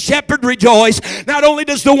does the shepherd rejoice, not only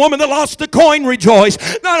does the woman that lost the coin rejoice,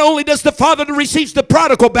 not only does the father that receives the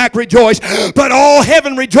prodigal back rejoice, but all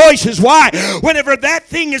heaven rejoices. Why? Whenever that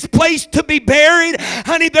thing is placed to be buried,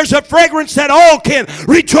 honey, there's a fragrance that all can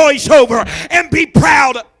rejoice over and be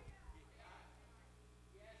proud of.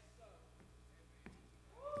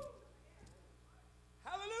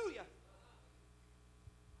 Hallelujah.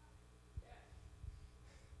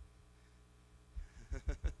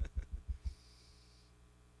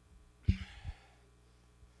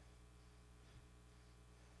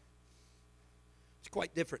 It's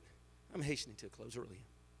quite different. I'm hastening to a close early.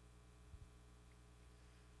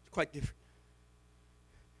 It's quite different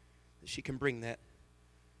that she can bring that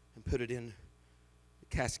and put it in the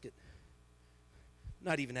casket.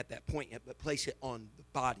 Not even at that point yet, but place it on the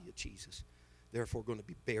body of Jesus. Therefore going to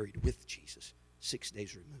be buried with Jesus 6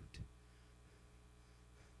 days removed.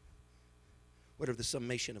 Whatever the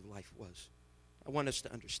summation of life was. I want us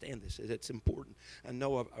to understand this. It's important. I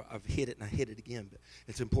know I've hit it and I hit it again, but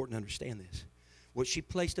it's important to understand this. What she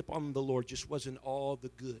placed upon the Lord just wasn't all the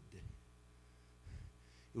good.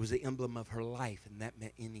 It was the emblem of her life, and that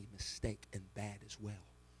meant any mistake and bad as well.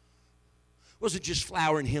 It wasn't just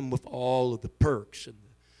flowering him with all of the perks and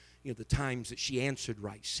the times that she answered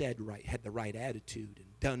right, said right, had the right attitude,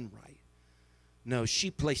 and done right. No,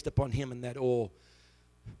 she placed upon him in that oil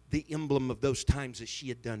the emblem of those times that she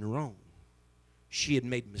had done wrong. She had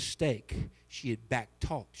made a mistake. She had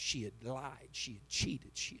back-talked. She had lied. She had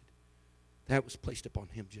cheated. That was placed upon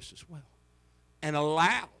him just as well. And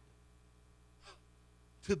allowed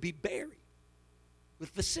to be buried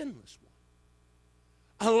with the sinless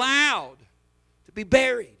one. allowed to be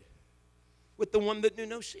buried with the one that knew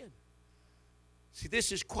no sin. See,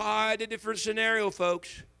 this is quite a different scenario,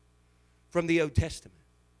 folks, from the Old Testament.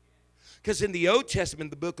 Because in the Old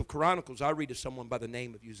Testament, the book of Chronicles, I read of someone by the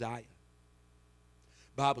name of Uzziah.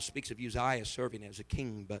 The Bible speaks of Uzziah serving as a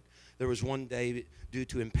king, but there was one day, due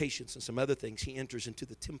to impatience and some other things, he enters into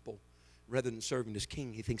the temple. Rather than serving as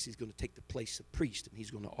king, he thinks he's going to take the place of priest, and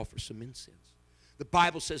he's going to offer some incense. The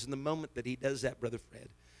Bible says in the moment that he does that, Brother Fred,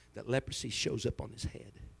 that leprosy shows up on his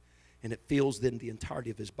head, and it fills then the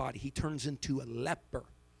entirety of his body. He turns into a leper,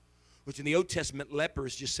 which in the Old Testament, leper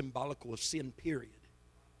is just symbolical of sin, period.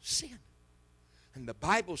 Sin. And the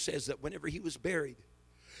Bible says that whenever he was buried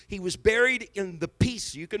in the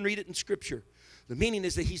piece. You can read it in Scripture. The meaning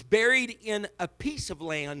is that he's buried in a piece of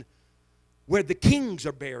land where the kings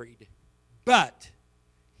are buried. But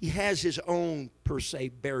he has his own, per se,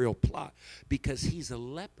 burial plot because he's a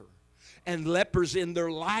leper. And lepers in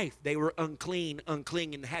their life, they were unclean,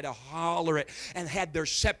 and had to holler it and had their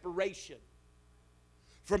separation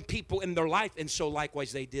from people in their life. And so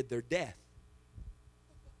likewise they did their death.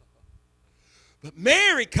 But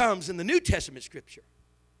Mary comes in the New Testament Scripture.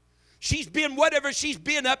 She's been whatever she's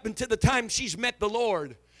been up until the time she's met the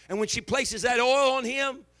Lord. And when she places that oil on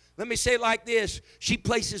him, let me say it like this. She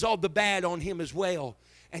places all the bad on him as well.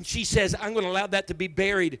 And she says, I'm going to allow that to be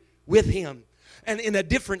buried with him. And in a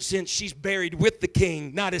different sense, she's buried with the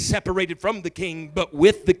king. Not as separated from the king, but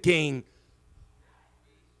with the king.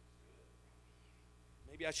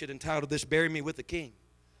 Maybe I should entitle this, Bury Me with the King.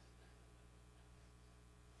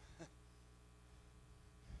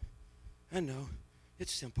 I know.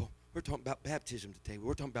 It's simple. We're talking about baptism today.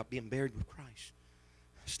 We're talking about being buried with Christ.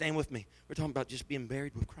 Stand with me. We're talking about just being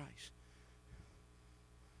buried with Christ.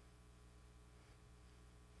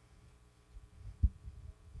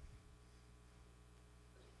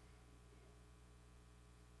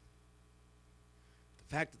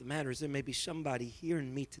 The fact of the matter is there may be somebody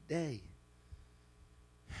hearing me today.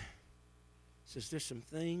 Says there's some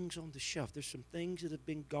things on the shelf. There's some things that have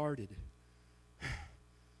been guarded.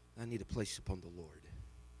 I need a place upon the Lord.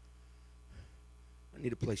 I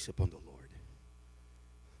need a place upon the Lord.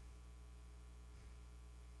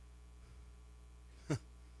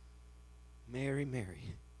 Mary,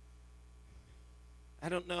 Mary. I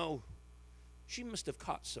don't know. She must have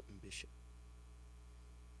caught something, Bishop.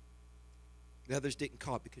 The others didn't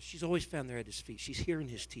caught because she's always found there at his feet. She's hearing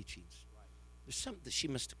his teachings. There's something that she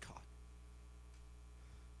must have caught.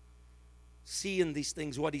 Seeing these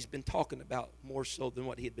things, what he's been talking about more so than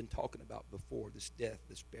what he had been talking about before, this death,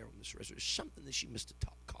 this burial, and this resurrection. There's something that she must have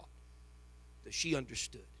caught, that she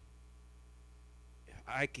understood.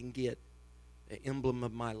 I can get an emblem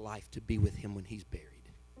of my life to be with him when he's buried.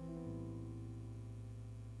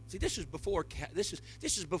 See, this is before Pentecost. This is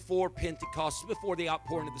before the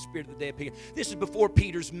outpouring of the Spirit of the day of Pentecost. This is before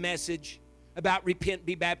Peter's message about repent,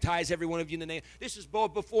 be baptized, every one of you in the name. This is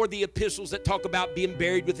before the epistles that talk about being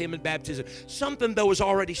buried with him in baptism. Something, though, is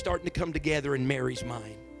already starting to come together in Mary's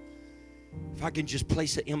mind. If I can just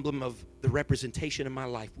place an emblem of the representation of my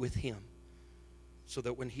life with him so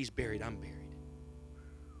that when he's buried, I'm buried.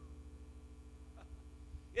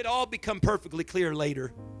 It all become perfectly clear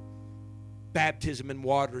later. Baptism in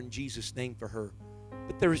water in Jesus' name for her.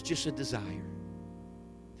 But there is just a desire.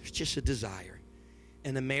 There's just a desire.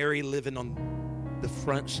 And a Mary living on the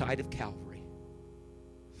front side of Calvary.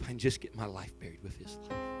 If I can just get my life buried with his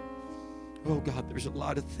life. Oh God, there's a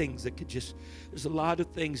lot of things that could just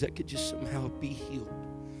somehow be healed.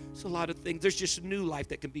 There's a lot of things. There's just a new life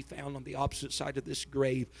that can be found on the opposite side of this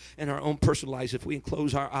grave in our own personal lives. If we can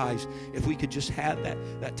close our eyes, if we could just have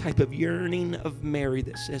that type of yearning of Mary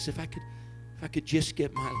that says, if I could just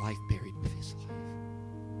get my life buried with his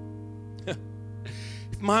life.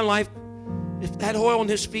 If that oil on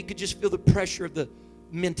his feet could just feel the pressure of the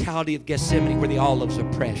mentality of Gethsemane where the olives are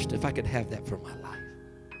pressed, if I could have that for my life.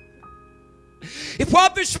 If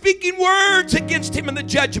while they're speaking words against him in the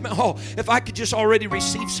judgment hall, if I could just already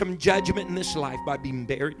receive some judgment in this life by being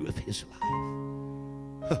buried with his life.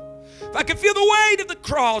 If I could feel the weight of the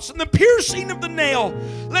cross and the piercing of the nail,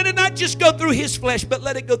 let it not just go through his flesh, but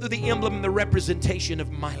let it go through the emblem and the representation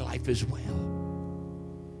of my life as well.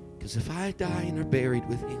 Because if I die and are buried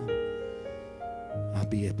with him, I'll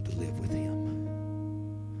be able to live with him.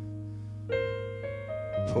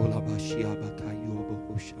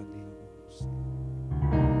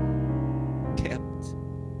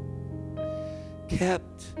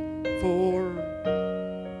 Kept for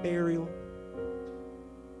burial.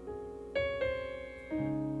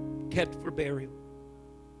 Kept for burial.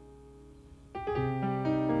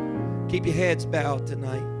 Keep your heads bowed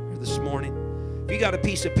tonight or this morning. If you got a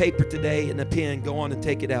piece of paper today and a pen, go on and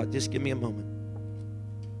take it out. Just give me a moment.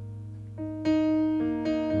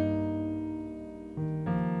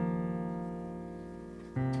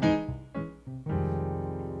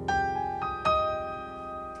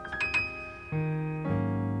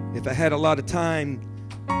 If I had a lot of time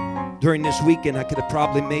during this weekend, I could have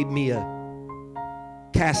probably made me a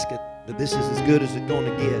casket, but this is as good as it's going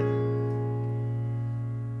to get.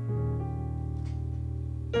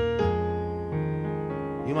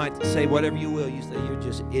 You might say whatever you will. You say you're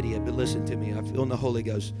just an idiot, but listen to me. I feel in the Holy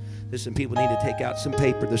Ghost. Listen, people need to take out some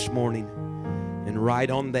paper this morning and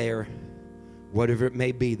write on there whatever it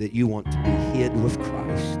may be that you want to be hid with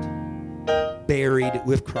Christ, buried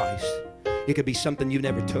with Christ. It could be something you've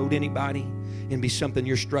never told anybody. It can be something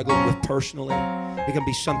you're struggling with personally. It can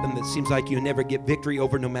be something that seems like you never get victory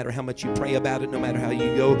over, no matter how much you pray about it, no matter how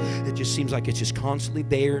you go. It just seems like it's just constantly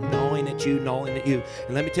there, gnawing at you, gnawing at you.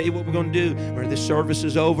 And let me tell you what we're going to do. When this service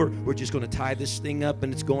is over, we're just going to tie this thing up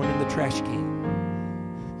and it's going in the trash can.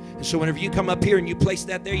 And so whenever you come up here and you place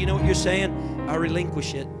that there, you know what you're saying? I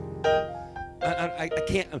relinquish it. I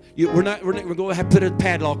can't. We're going to have to put a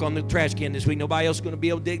padlock on the trash can this week. Nobody else is going to be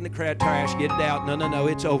able to dig in the trash, get it out. No.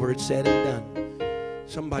 It's over. It's said and done.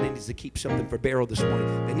 Somebody needs to keep something for burial this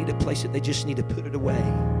morning. They need to place it. They just need to put it away.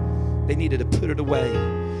 They needed to put it away.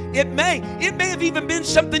 It may have even been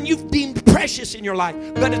something you've deemed precious in your life,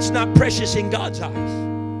 but it's not precious in God's eyes.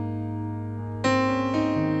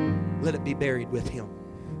 Let it be buried with Him.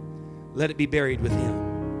 Let it be buried with Him.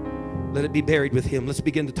 Let it be buried with Him. Let's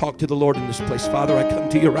begin to talk to the Lord in this place. Father, I come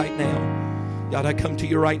to you right now. God, I come to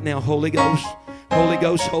you right now. Holy Ghost, Holy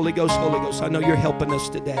Ghost, Holy Ghost, Holy Ghost. I know you're helping us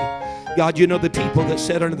today. God, you know the people that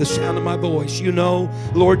sit under the sound of my voice. You know,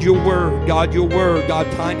 Lord, your word. God, your word. God,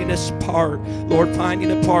 finding us part. Lord,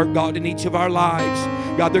 finding a part, God, in each of our lives.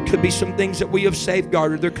 God, there could be some things that we have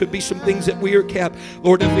safeguarded. There could be some things that we are kept.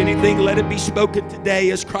 Lord, if anything, let it be spoken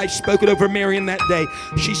today as Christ spoke it over Mary in that day.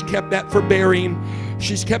 She's kept that for burying.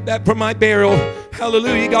 She's kept that for my burial.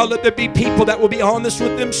 Hallelujah. God, let there be people that will be honest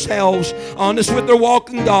with themselves, honest with their walk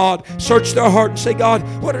in God. Search their heart and say, God,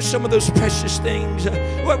 what are some of those precious things?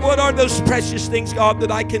 What are those precious things, God,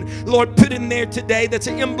 that I can, Lord, put in there today that's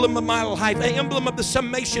an emblem of my life, an emblem of the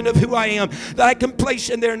summation of who I am, that I can place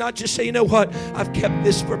in there and not just say, you know what, I've kept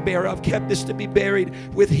this for burial. I've kept this to be buried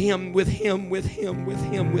with Him, with Him, with Him, with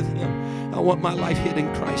Him, with Him. I want my life hid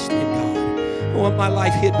in Christ in God. I want my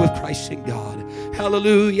life hid with Christ in God.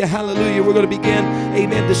 Hallelujah, hallelujah. We're going to begin,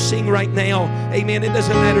 amen, to sing right now. Amen. It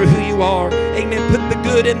doesn't matter who you are. Amen. Put the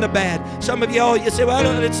good in the bad. Some of y'all, you say, well,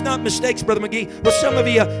 it's not mistakes, Brother McGee. Well, some of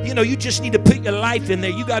you, you just need to put your life in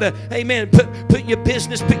there. You got to, amen, put your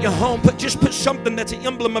business, put your home, just put something that's an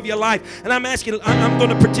emblem of your life. And I'm asking, I'm going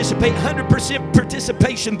to participate, 100%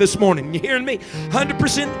 participation this morning. You hearing me?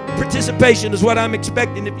 100% participation is what I'm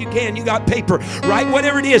expecting. If you can, you got paper, right?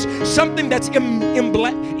 Whatever it is, something that's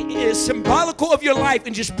symbolical of your life,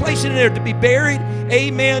 and just place it in there to be buried,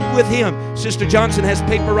 amen, with Him. Sister Johnson has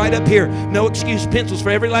paper right up here. No excuse pencils for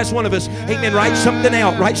every last one of us. Amen. Write something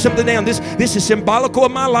out. Write something down. This is symbolical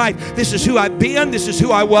of my life. This is who I've been. This is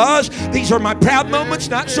who I was. These are my proud moments,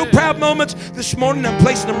 not so proud moments. This morning I'm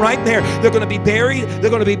placing them right there. They're going to be buried. They're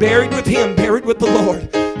going to be buried with Him, buried with the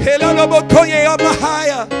Lord.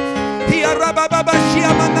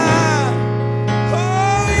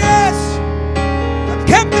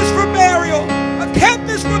 Kept this for burial. I've kept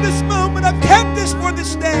this for this moment. I've kept this for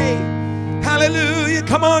this day. Hallelujah.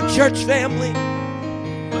 Come on, church family.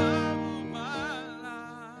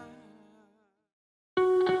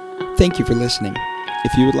 Thank you for listening.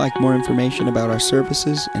 If you would like more information about our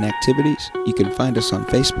services and activities, you can find us on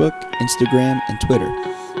Facebook, Instagram, and Twitter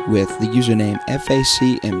with the username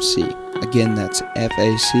FACMC. Again, that's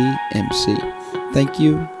FACMC. Thank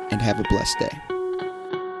you, and have a blessed day.